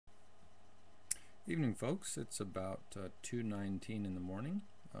Evening, folks. It's about 2:19 in the morning.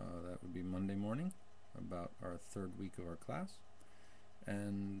 That would be Monday morning, about our third week of our class.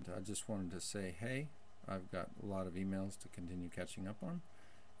 And I just wanted to say, hey, I've got a lot of emails to continue catching up on.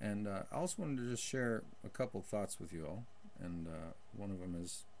 And I also wanted to just share a couple thoughts with you all. And one of them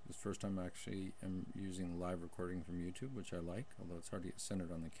is this first time I actually am using live recording from YouTube, which I like, although it's hard to get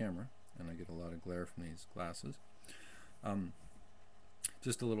centered on the camera, and I get a lot of glare from these glasses.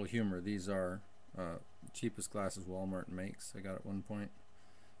 Just a little humor. These are cheapest glasses Walmart makes. I got at one point,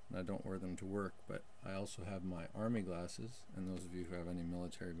 and I don't wear them to work, but I also have my Army glasses, and those of you who have any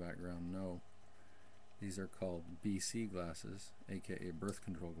military background know these are called BC glasses, aka birth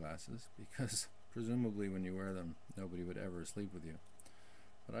control glasses, because presumably when you wear them, nobody would ever sleep with you.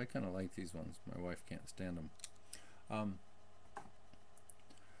 But I kind of like these ones. My wife can't stand them.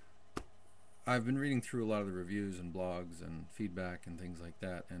 I've been reading through a lot of the reviews and blogs and feedback and things like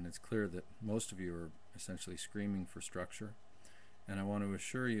that, and it's clear that most of you are essentially screaming for structure. And I want to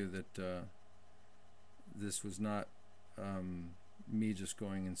assure you that this was not me just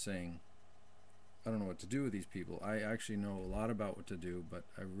going and saying, I don't know what to do with these people. I actually know a lot about what to do, but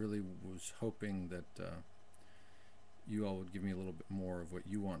I really was hoping that you all would give me a little bit more of what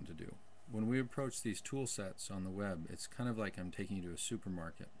you want to do. When we approach these tool sets on the web, it's kind of like I'm taking you to a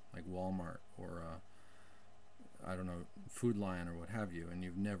supermarket, like Walmart or I don't know, Food Lion or what have you, and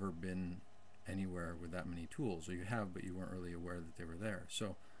you've never been anywhere with that many tools, or you have, but you weren't really aware that they were there.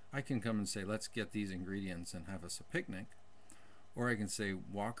 So I can come and say, let's get these ingredients and have us a picnic, or I can say,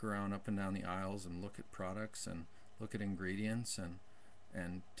 walk around up and down the aisles and look at products and look at ingredients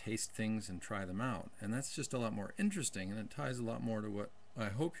and taste things and try them out. And that's just a lot more interesting, and it ties a lot more to what I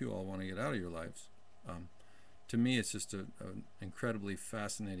hope you all want to get out of your lives. To me, it's just an incredibly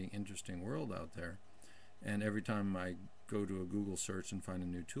fascinating, interesting world out there. And every time I go to a Google search and find a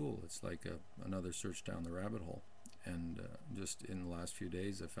new tool, it's like another search down the rabbit hole. And just in the last few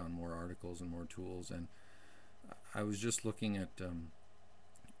days, I found more articles and more tools. And I was just looking at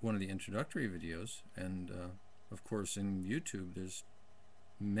one of the introductory videos, and of course in YouTube there's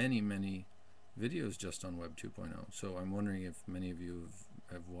many videos just on Web 2.0. So I'm wondering if many of you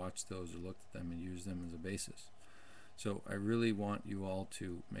have watched those or looked at them and used them as a basis. So I really want you all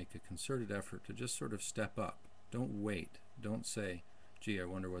to make a concerted effort to just sort of step up. Don't wait. Don't say, gee, I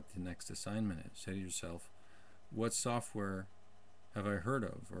wonder what the next assignment is. Say to yourself, what software have I heard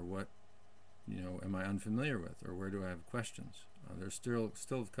of, or what am I unfamiliar with, or where do I have questions? There's still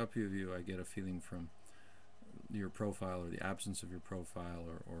a couple of you I get a feeling from your profile, or the absence of your profile,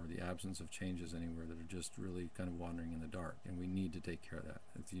 or the absence of changes anywhere, that are just really kind of wandering in the dark, and we need to take care of that.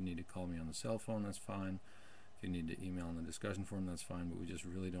 If you need to call me on the cell phone, that's fine. If you need to email in the discussion forum, that's fine, but we just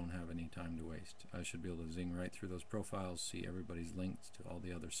really don't have any time to waste. I should be able to zing right through those profiles, see everybody's links to all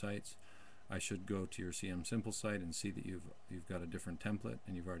the other sites. I should go to your CM Simple site and see that you've got a different template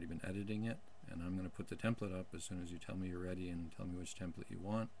and you've already been editing it, and I'm going to put the template up as soon as you tell me you're ready and tell me which template you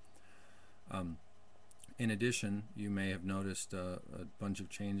want. In addition, you may have noticed a bunch of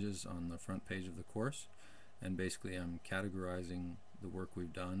changes on the front page of the course, and basically I'm categorizing the work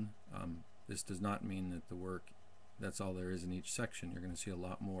we've done. This does not mean that the work, that's all there is in each section. You're going to see a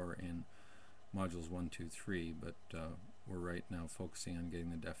lot more in modules 1, 2, 3, but we're right now focusing on getting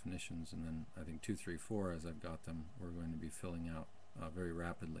the definitions, and then I think 2, 3, 4, as I've got them, we're going to be filling out very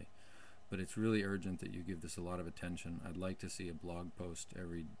rapidly. But it's really urgent that you give this a lot of attention. I'd like to see a blog post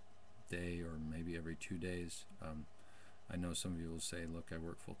every day or maybe every 2 days. I know some of you will say, look, I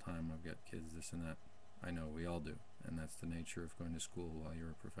work full-time, I've got kids, this and that. I know, we all do, and that's the nature of going to school while you're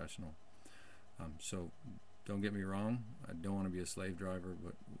a professional. So don't get me wrong, I don't want to be a slave driver,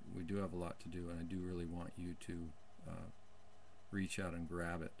 but we do have a lot to do, and I do really want you to reach out and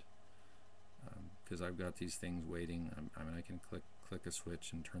grab it, because I've got these things waiting. I mean, I can click a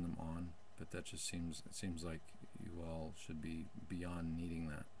switch and turn them on, but that just seems like you all should be beyond needing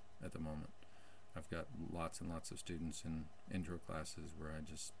that at the moment. I've got lots and lots of students in intro classes where I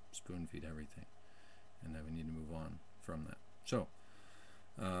just spoon feed everything, and I need to move on from that. So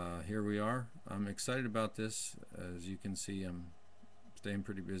here we are. I'm excited about this. As you can see, I'm staying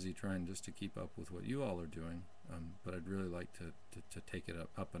pretty busy trying just to keep up with what you all are doing, but I'd really like to take it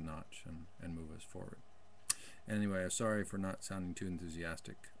up a notch and move us forward. Anyway, I'm sorry for not sounding too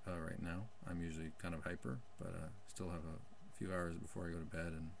enthusiastic right now. I'm usually kind of hyper, but still have a few hours before I go to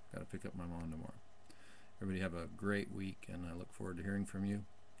bed and got to pick up my mom tomorrow. Everybody have a great week, and I look forward to hearing from you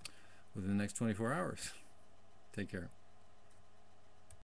within the next 24 hours. Take care.